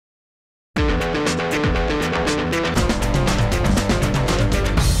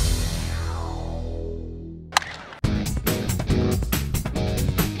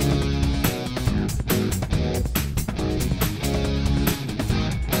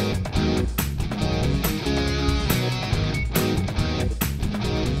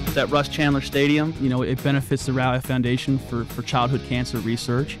at Russ Chandler Stadium. You know, it benefits the Rally Foundation for childhood cancer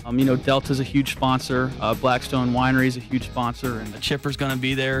research. You know, Delta's a huge sponsor. Blackstone Winery is a huge sponsor, and Chipper's going to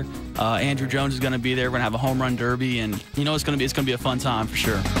be there. Andrew Jones is going to be there. We're going to have a home run derby, and you know, it's going to be a fun time for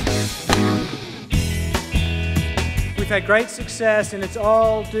sure. We've had great success, and it's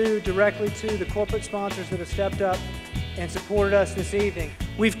all due directly to the corporate sponsors that have stepped up and supported us this evening.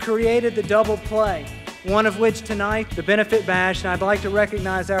 We've created the double play, one of which tonight, the Benefit Bash, and I'd like to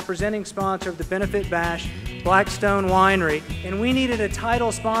recognize our presenting sponsor of the Benefit Bash, Blackstone Winery. And we needed a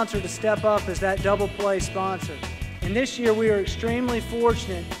title sponsor to step up as that double play sponsor. And this year we are extremely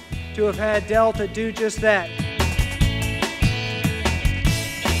fortunate to have had Delta do just that.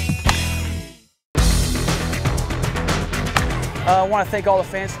 I want to thank all the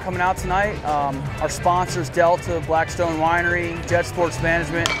fans for coming out tonight. Our sponsors, Delta, Blackstone Winery, Jet Sports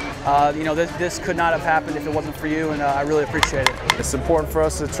Management. You know, this could not have happened if it wasn't for you, and I really appreciate it. It's important for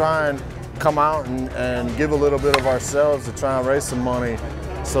us to try and come out and give a little bit of ourselves to try and raise some money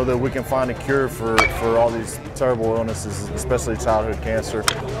so that we can find a cure for all these terrible illnesses, especially childhood cancer.